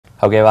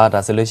ဟုတ်ကဲ့ပါဒါ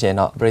ဆိုလို့ရှိရင်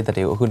တော့ပရိသတ်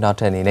တွေကိုအခုနောက်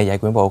ထပ်အနေနဲ့ရို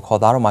က်ကွင်းပေါ်ကိုခေါ်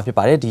သွားတော့မှာဖြစ်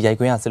ပါတယ်ဒီရိုက်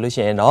ကွင်းကဆိုလို့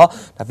ရှိရင်တော့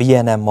ဒါ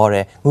VNM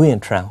model ငွေရင်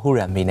trend ဟူ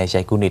ရန်မီနဲ့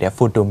ရိုက်ကူးနေတဲ့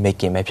photo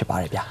making ပဲဖြစ်ပါ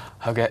တယ်ဗျာ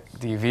ဟုတ်ကဲ့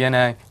ဒီ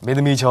VNM မင်းသ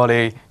မီးချော်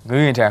လေးငွေ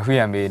ရင် trend ဟူရ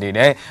န်မီအနေ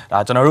နဲ့ဒါ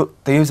ကျွန်တော်တို့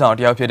သေယူဆောင်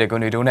တယောက်ဖြစ်တဲ့ကို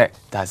နေတို့နဲ့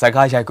ဒါဇက်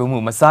ကားရိုက်ကူးမှု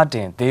မစတ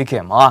င်သေးခ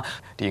င်မှာ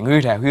ဒီငွေရ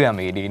င် trend ဟူရန်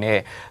မီအနေနဲ့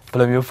ဘယ်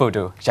လိုမျိုး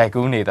photo ရိုက်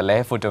ကူးနေတယ်လဲ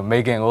photo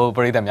making ကိုပ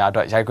ရိသတ်များအ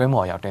တွက်ရိုက်ကွင်း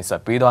ပေါ်ရောက်တင်ဆ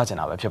က်ပေးသွားချင်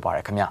တာပဲဖြစ်ပါတ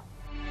ယ်ခင်ဗျာ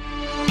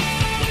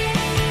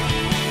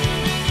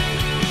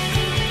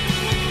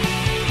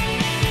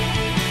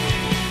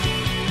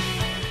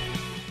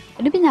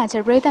လူပညာချ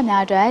က်ပရိသတ်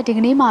များအတွက်ဒီက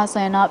နေ့မှာ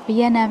ဆိုရင်တော့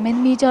VNM မင်းသ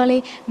မီးကျော်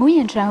လေးငွေရ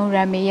င် trend ဟူရ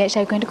န်မီရဲ့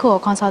ရိုက်ကွင်းတစ်ခု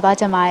ကိုခွန်ဆောင်သွား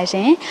ကြပါရရှ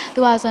င်။သူ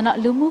ဟာဆိုတော့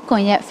လူမှုကွ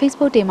န်ရက်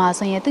Facebook တွေမှာ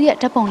ဆိုရင်သူ့ရဲ့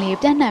ဓာတ်ပုံလေး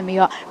ပြန့်နှံ့ပြီး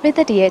တော့ပရိသ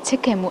တ်တွေရဲ့ချစ်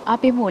ခင်မှုအား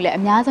ပေးမှုလည်း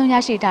အများဆုံးရ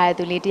ရှိထားတဲ့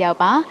သူလေးတစ်ယောက်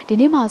ပါ။ဒီ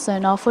နေ့မှာဆိုရ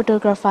င်တော့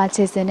photographer ချ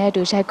စ်စင်တဲ့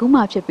သူရိုက်ကူး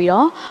မှာဖြစ်ပြီး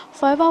တော့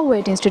Forever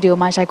Wedding Studio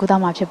မှာရိုက်ကူး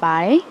သွားမှာဖြစ်ပါ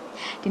တယ်။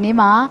ဒီနေ့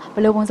မှာဘ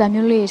ယ်လိုပုံစံ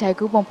မျိုးလေးရိုက်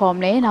ကူးပုံဖော်မ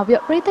လဲနောက်ပြီး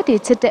ပရိသတ်တွေ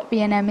ချစ်တဲ့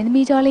VNM မင်းသ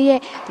မီးကျော်လေးရဲ့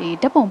ဒီ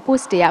ဓာတ်ပုံ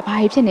post တွေကဘာ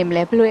ဖြစ်နေမ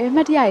လဲဘယ်လိုအမှ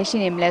တ်တရရှိ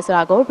နေမလဲဆို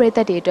တာကိုပရိသ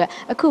တ်တွေအတွက်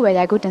အခုပဲ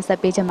ရိုက်ကူးတင်ဆက်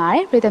ပေးချင်ပါတ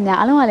ယ်ပရိသတ်များ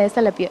အားလုံးကလည်းဆ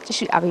က်လက်ပြီးကြည့်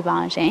ရှုအားပေးပါ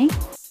အောင်ရှင်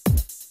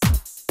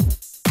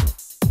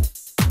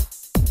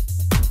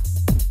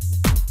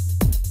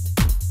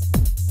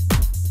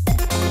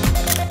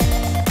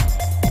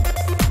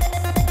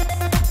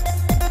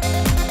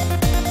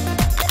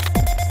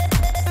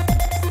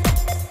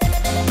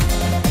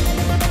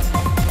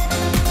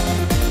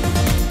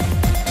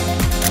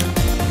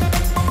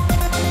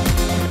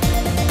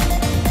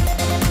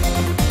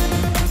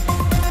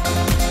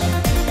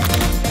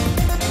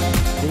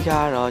က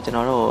တော့ကျွန်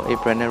တော်တို့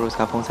April နဲ့ Rose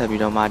ကဖုန်းဆက်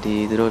ပြီးတော့မှဒီ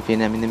သူတို့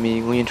VNM မင်းသမီး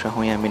ငွေရင် trend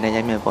ဟွန်ရန်မင်းနဲ့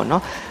ရိုက်မယ်ပေါ့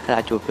နော်အဲ့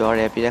ဒါကြိုပြော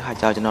တယ်ပြီးတဲ့ခါ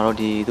ကျတော့ကျွန်တော်တို့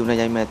ဒီသူနဲ့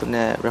ရိုက်မယ်သူ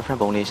နဲ့ reference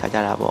ပုံလေးရှာကြ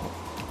တာပေါ့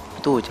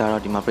သူ့ကိုကျ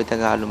တော့ဒီမှာပြည်သက်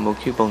ကလိုမျိုး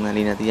cute ပုံစံ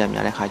လေးနဲ့သိရ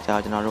များတဲ့ခါကျ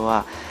တော့ကျွန်တော်တို့က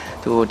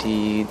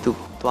သူ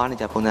သွားနေ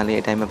ကြပုံစံလေး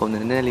အတိုင်းပဲပုံစံ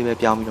နည်းနည်းလေးပဲ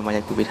ပြောင်းပြီးတော့မှ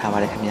ရိုက်ကူးပေးထားပါ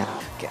တယ်ခင်ဗျာ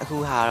အခု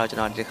ဟာကတော့ကျွန်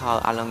တော်ဒီခါ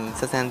အားလုံး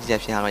ဆက်ဆန်းကြ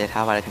ည့်ဖြစ်အောင်ရိုက်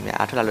ထားပါတယ်ခင်ဗျာ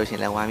အားထွက်လာလို့ရှိရ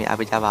င်လည်းဝိုင်းပြီးအား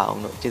ပေးကြပါအော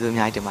င်လို့ကျေးဇူးအ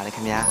များကြီးတင်ပါတယ်ခ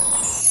င်ဗျာ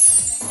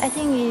I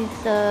think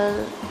it's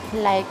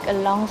like a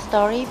long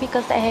story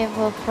because I have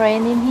a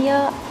friend in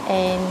here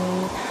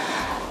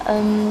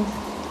and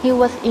he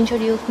was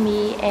introduced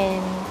me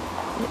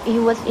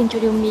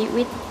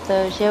with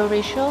the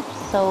jewelry shop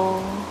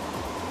so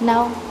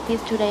now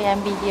today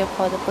I'm be here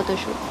for the photo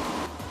shoot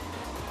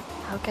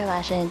ဟုတ်ကဲ့ပါ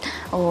ရှင်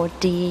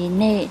ဒီ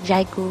နေ့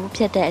ရိုက်ကူး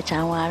ဖြစ်တဲ့အကြော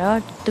င်းကတော့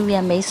သူ့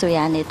ရဲ့မိတ်ဆွေက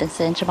နေတစ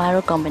င်ကျမ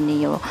တို့ company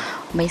ကို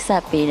မိတ်ဆ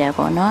က်ပေးတယ်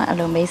ပေါ့နော်အဲ့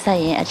လိုမိတ်ဆက်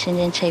ရင်အချင်း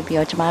ချင်းချိတ်ပြီး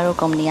တော့ကျမတို့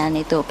company က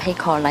နေသူ့ဖိတ်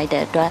ခေါ်လိုက်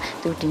တဲ့အတွက်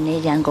သူဒီနေ့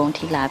ရန်ကုန်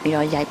ထိလာပြီး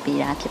တော့ရိုက်ပေး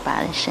တာဖြစ်ပါ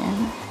တယ်ရှင်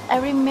I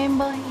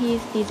remember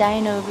his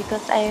designer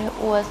because I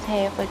was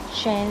have a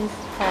chance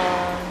for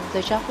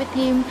the job with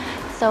him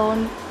so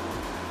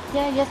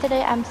yeah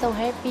yesterday I'm so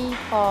happy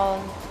for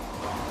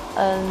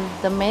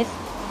the mess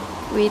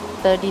with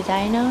the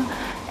designer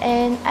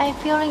and I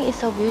feeling it's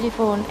so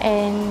beautiful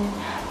and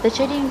the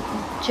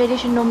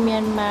traditional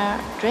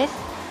Myanmar dress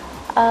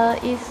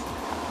is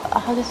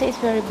how to say it's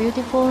very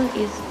beautiful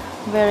it's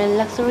very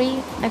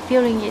luxury I'm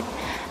feeling it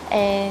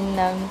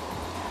and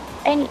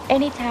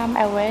anytime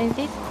I wear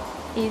this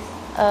is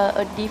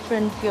a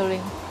different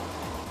feeling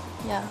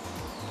yeah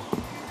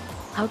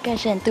ဟုတ်ကဲ့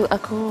ရှင်သူအ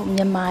ခုမြ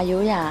န်မာ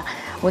ရိုးရာ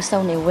ဝတ်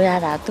စုံတွေဝတ်ရ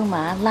တာသူ့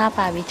မှာလှပ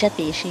ပြီးချက်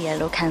တည်ရှိရ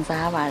လို့ခံ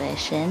စားရပါတယ်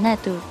ရှင်နဲ့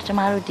သူကျမ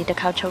တို့ဒီတစ်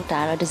ခေါက်ချုပ်တာ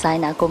တော့ဒီဇိုင်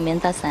နာကိုမ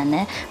င်းသက်ဆန်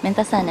နဲ့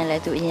လ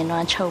ည်းသူအရင်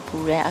တော့ချုပ်ပူ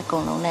တဲ့အကု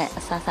န်လုံးနဲ့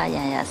အဆဆရ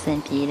ရအဆင်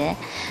ပြေတယ်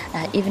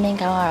evening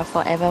gown ကတော့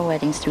Forever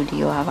Wedding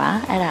Studio ပါ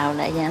အဲ့ဒါကို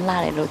လည်းအရင်လှ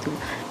တယ်လို့သူ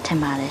ထင်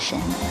ပါတယ်ရှ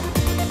င်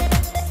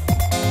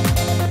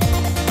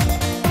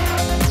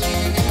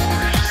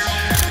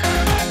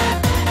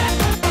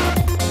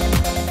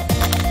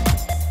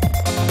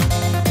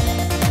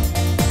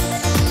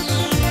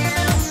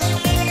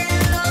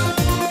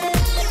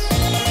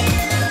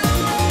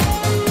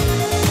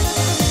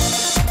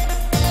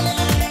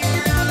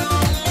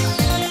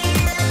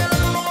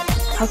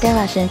ဟုတ်ကဲ့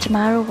ပါရှင်ကျမ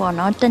တို့ပေါ့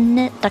နော်တစ်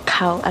နှစ်တစ်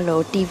ခေါက်အဲ့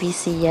လို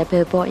TVC ရဲ့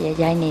Billboard ရဲ့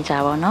ရိုက်နေကြ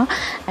ပါတော့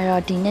အဲ့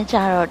တော့ဒီနေ့ကျ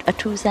တော့အ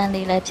ထူးဆန်း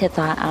လေးလည်းဖြစ်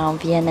သွားအောင်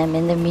VNM မ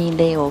င်းသမီး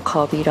လေးကို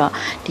ခေါ်ပြီးတော့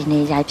ဒီ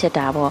နေ့ရိုက်ဖြစ်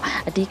တာပေါ့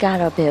အဓိက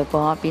တော့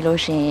Billboard ပြီးလို့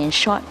ရှိရင်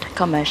short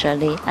commercial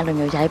လေးအဲ့လို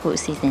မျိုးရိုက်ဖို့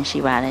အစီအစဉ်ရှိ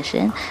ပါတယ်ရှ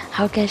င်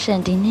ဟုတ်ကဲ့ရှင်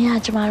ဒီနေ့က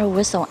ကျမတို့ဝ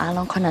တ်စုံအား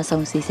လုံး9စုံ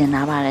စီစဉ်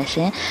ထားပါတယ်ရှ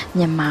င်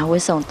မြန်မာဝ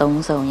တ်စုံ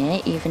3စုံရဲ့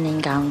evening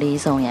gown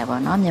 4စုံရဲ့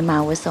ပေါ့နော်မြန်မာ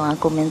ဝတ်စုံက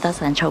ကိုမင်းသက်ဆ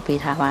န်ချုပ်ပေး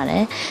ထားပါတ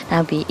ယ်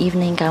နောက်ပြီး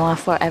evening gown က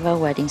Forever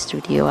Wedding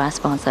Studio က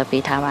sponsor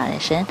ပေးထားပါတ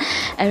ယ်ရှင်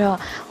အဲ့တော့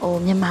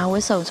မြန်မာဝ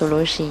တ်စုံဆို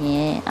လို့ရှိရ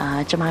င်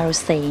ကျမတို့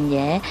စိန်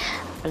ရဲ့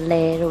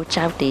လဲတို့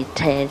ကြောက်တွေ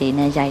ထဲတွေ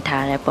နဲ့ရိုက်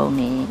ထားတဲ့ပုံ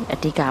တွေအ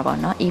ဓိကပေါ့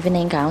နော်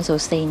evening gown ဆို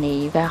စိန်နေ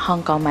ပဲ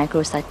Hong Kong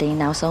micro setting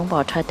နောက်ဆုံး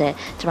ပေါ်ထွက်တဲ့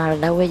ကျမ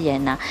တို့လက်ဝတ်ရ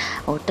ည်နာ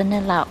တစ်နှ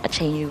စ်လောက်အ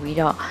ချိန်ယူပြီး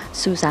တော့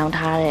စူဆောင်း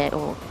ထားတဲ့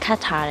ခတ်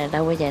ထားတဲ့လ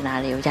က်ဝတ်ရည်နာ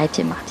လေးကိုရိုက်ဖြ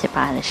စ်မှာဖြစ်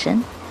ပါတယ်ရှင်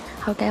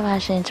ဟုတ်ကဲ့ပါ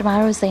ရှင်ကျမ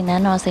တို့စိန်န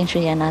န်းတော်စိန်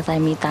ရွှေရနာဆို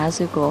င်မိသား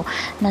စုကို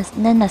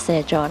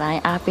20ကျော်တို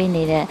င်းအားပေး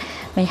နေတဲ့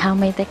မိဟောင်း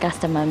မိတ်သက်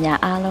customer များ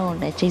အားလုံးကို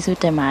လည်းကျေးဇူး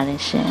တင်ပါတ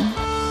ယ်ရှင်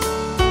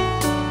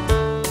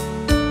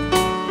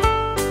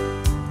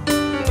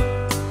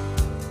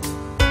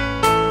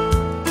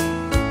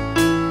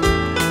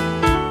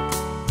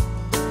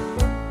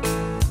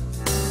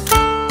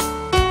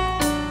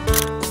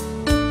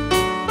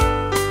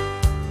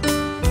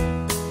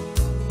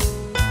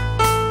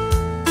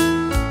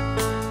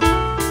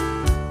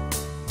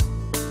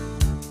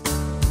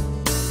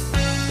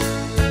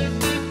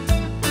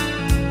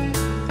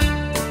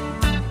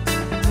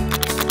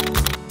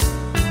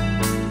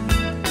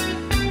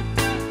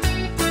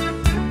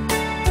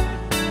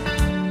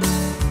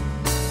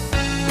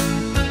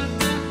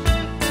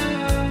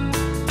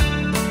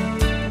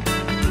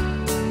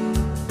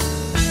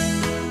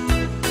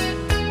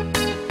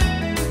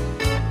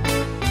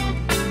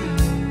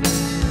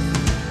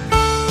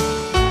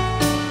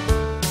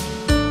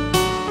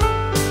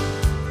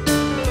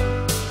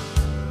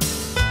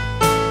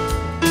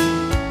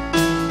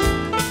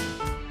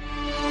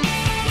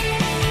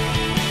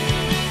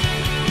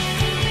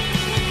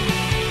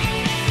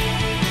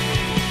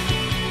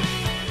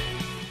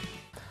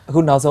အ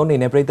ခုနောက်ဆုံးအနေ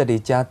နဲ့ပြည်သက်တွေ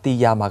ကြားသိ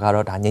ရမှာက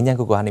တော့ဒါငញ្ញ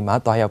ကုတ်ကနေမှ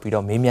တွားရောက်ပြီး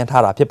တော့မေးမြန်း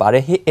ထားတာဖြစ်ပါတ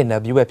ယ် hit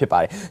interview ပဲဖြစ်ပါ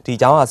တယ်ဒီအ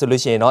ကြောင်းအဆို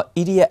လို့ရှိရင်တော့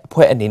idiot အ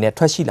ဖွဲ့အနေနဲ့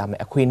ထွက်ရှိလာမ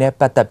ယ့်အခွေနဲ့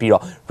ပတ်သက်ပြီး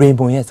တော့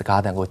Rainbow ရဲ့စ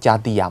ကားသံကိုကြား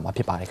သိရမှာ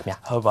ဖြစ်ပါတယ်ခင်ဗျ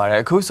ဟုတ်ပါတယ်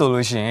အခုဆို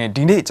လို့ရှိရင်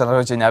ဒီနေ့ကျွန်တော်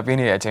တို့ကြီးညာပေး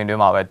နေတဲ့အချိန်တွ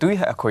င်းမှာပဲသူ့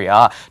ရဲ့အခွေက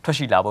ထွက်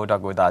ရှိလာဖို့အတွ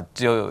က်ကိုဒါ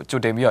ကြို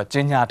တင်ပြီးတော့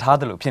ကြီးညာထား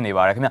တယ်လို့ဖြစ်နေ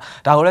ပါတယ်ခင်ဗျ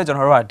ဒါကိုလည်းကျွန်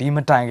တော်တို့ကဒီမ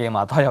တိုင်ခင်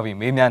မှာတွားရောက်ပြီး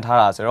မေးမြန်းထား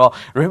တာဆိုတော့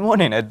Rainbow အ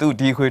နေနဲ့သူ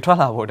ဒီအခွေထွက်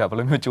လာဖို့အတွက်ဘယ်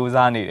လိုမျိုးစူးစ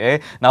မ်းနေတယ်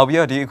နောက်ပြီး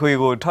တော့ဒီအခွေ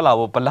ကိုထွက်လာ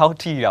ဖို့ဘယ်လောက်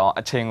ထိတောင်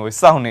အချိန်ကို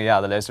စောင့်နေရ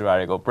တယ်လဲဆိုတာ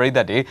တွေကိုပြည်သ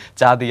က်တွေ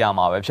ကြားသိရ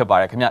မှာပဲဖြစ်ပါ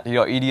တယ်ခင်ဗျဒီ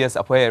တော့ EDS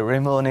အဖွဲ့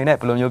Rainbow အနေနဲ့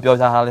ဘယ်လိုမျိုးပြော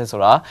ကြားထားလဲဆို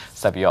တာ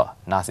ဆက်ပြီးတော့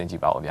နားဆင်ကြ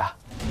ည့်ပါဦးဗျာ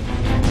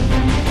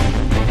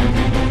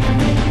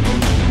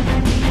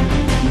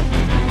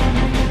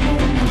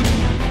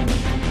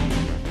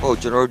ဟုတ်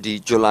ကျွန်တော်ဒီ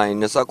July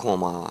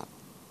 29မှာ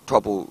ထွ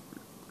က်ဖို့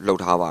လု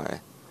ပ်ထားပါတယ်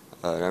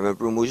ဒါပေမဲ့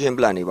promotion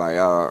plan တွေပါရ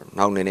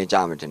နောက်နေနေ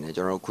ကြာမှတင်တယ်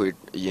ကျွန်တော်ခွေ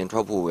အရင်ထွ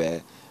က်ဖို့ပဲ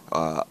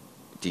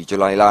ဒီ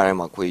July လထဲ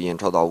မှာခွေရင်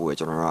ထွက်တော့ဖို့ပဲ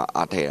ကျွန်တော်က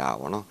အားထည့်တာ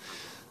ပေါ့နော်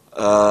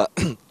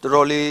တော်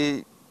တော်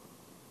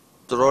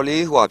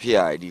လေးဟိုဖြစ်ရ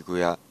တယ်ဒီခွေ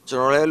ကကျွန်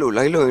တော်လည်းအဲ့လို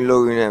လိုက်လုံ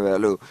နေပဲ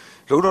အဲ့လို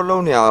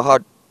လုံးနေရဟာ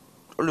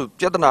အဲ့လို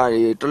ပြဿနာ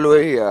တွေတလွဲ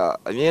တွေက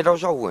အမြဲတော့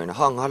ရှောက်ဝင်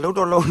ဟာငါလုံး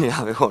နေရ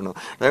ပဲပေါ့နော်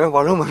ဒါပေမဲ့ဘာ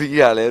လို့မပြီး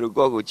ရလဲလို့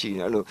ကိုယ့်ကိုချီ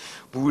နေအဲ့လို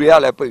ဘူးတွေက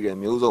လည်းပိတ်တယ်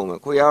မျိုးစုံပဲ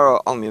ခွေကတော့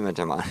အောင်မြင်မှတ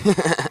င်ပါတယ်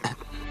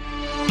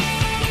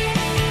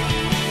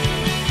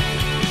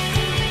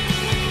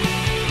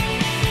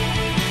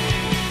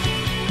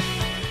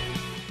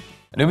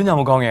အနုပညာ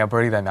မကောင်းငယ်ပ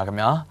ရိသတ်များခင်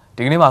ဗျာ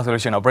ဒီကနေ့မှာဆို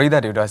လို့ရှိရင်တော့ပရိသ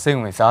တ်တွေအတွက်စိတ်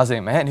ဝင်စားစေ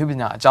မယ်အနုပ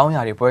ညာအကြောင်းအ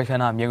ရာတွေပွဲခ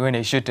န်းတာမြင်ကွင်း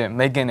တွေရှစ်တင်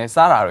making တွေ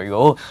စားတာတွေ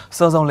ကို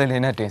စုံစုံလင်လ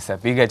င်နဲ့တင်ဆက်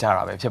ပေးခဲ့ကြ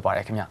တာပဲဖြစ်ပါတ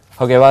ယ်ခင်ဗျ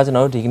ဟုတ်ကဲ့ပါကျွန်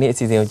တော်တို့ဒီကနေ့အ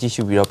စီအစဉ်ကိုကြည့်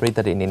ရှုပြီးတော့ပရိသ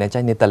တ်တွေအနေနဲ့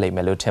ကြိုက်နှစ်သက်လိမ့်မ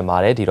ယ်လို့ထင်ပါ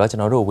တယ်ဒီတော့ကျွ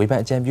န်တော်တို့ဝေဖ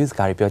န်အကြံပြုစ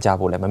ကားတွေပြောကြ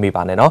ဖို့လည်းမမေ့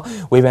ပါနဲ့နော်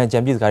ဝေဖန်အကြံ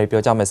ပြုစကားတွေ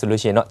ပြောကြမယ်ဆို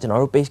လို့ရှိရင်တော့ကျွန်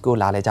တော်တို့ page ကို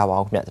လာလဲကြပါ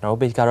အောင်ခင်ဗျကျွန်တော်တို့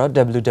page ကတော့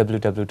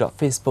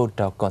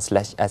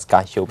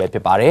www.facebook.com/sky-show ပဲဖြ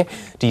စ်ပါတယ်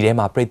ဒီထဲ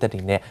မှာပရိသတ်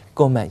တွေနဲ့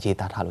comment ရေး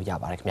သားထားလို့ရ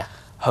ပါတယ်ခင်ဗျ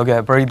ဟုတ်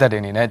ကဲ့ပရိသတ်တွေ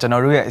အနေနဲ့ကျွန်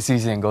တော်တို့ရဲ့အစီ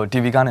အစဉ်ကို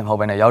TV ကနေမဟုတ်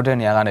ဘဲနဲ့ရောက်တဲ့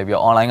နေရာကနေပြီး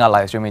online က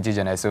live streaming ကြည့်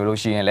ကြတယ်ဆိုလို့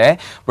ရှိရင်လည်း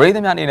ပရိသ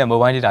တ်များအနေနဲ့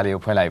mobile data လေး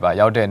ကိုဖွင့်လိုက်ပါ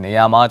ရောက်တဲ့နေ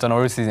ရာမှာကျွန်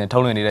တော်တို့စီစဉ်ထု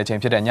တ်လွှင့်နေတဲ့အချိန်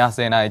ဖြစ်တဲ့ည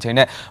10:00နာရီအချိန်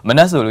နဲ့မန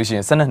က်ဆိုလို့ရှိရ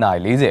င်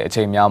12:40အ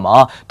ချိန်များမှာ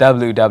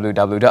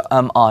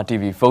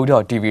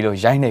www.mrtv4.tv လို့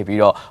ရိုက်နေပြီး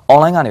တော့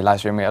online ကနေ live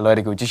streaming အလွယ်တ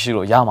ကူကြည့်ရှု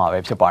လို့ရမှာပဲ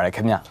ဖြစ်ပါတယ်ခ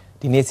င်ဗျ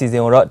ဒီနေ့စီစ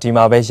ဉ်ကိုတော့ဒီ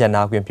မှာပဲရန်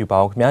နာခွင့်ပြုပါ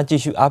အောင်ခင်ဗျာကြ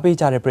ည့်ရှုအားပေး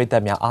ကြတဲ့ပရိသ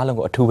တ်များအားလုံး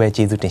ကိုအထူးပဲ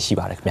ကျေးဇူးတင်ရှိ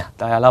ပါတယ်ခင်ဗျာ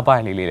တာယာလာပို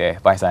င်းလေးလည်း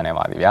ပိုင်ဆိုင်နေ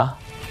ပါပြီ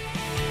ဗျာ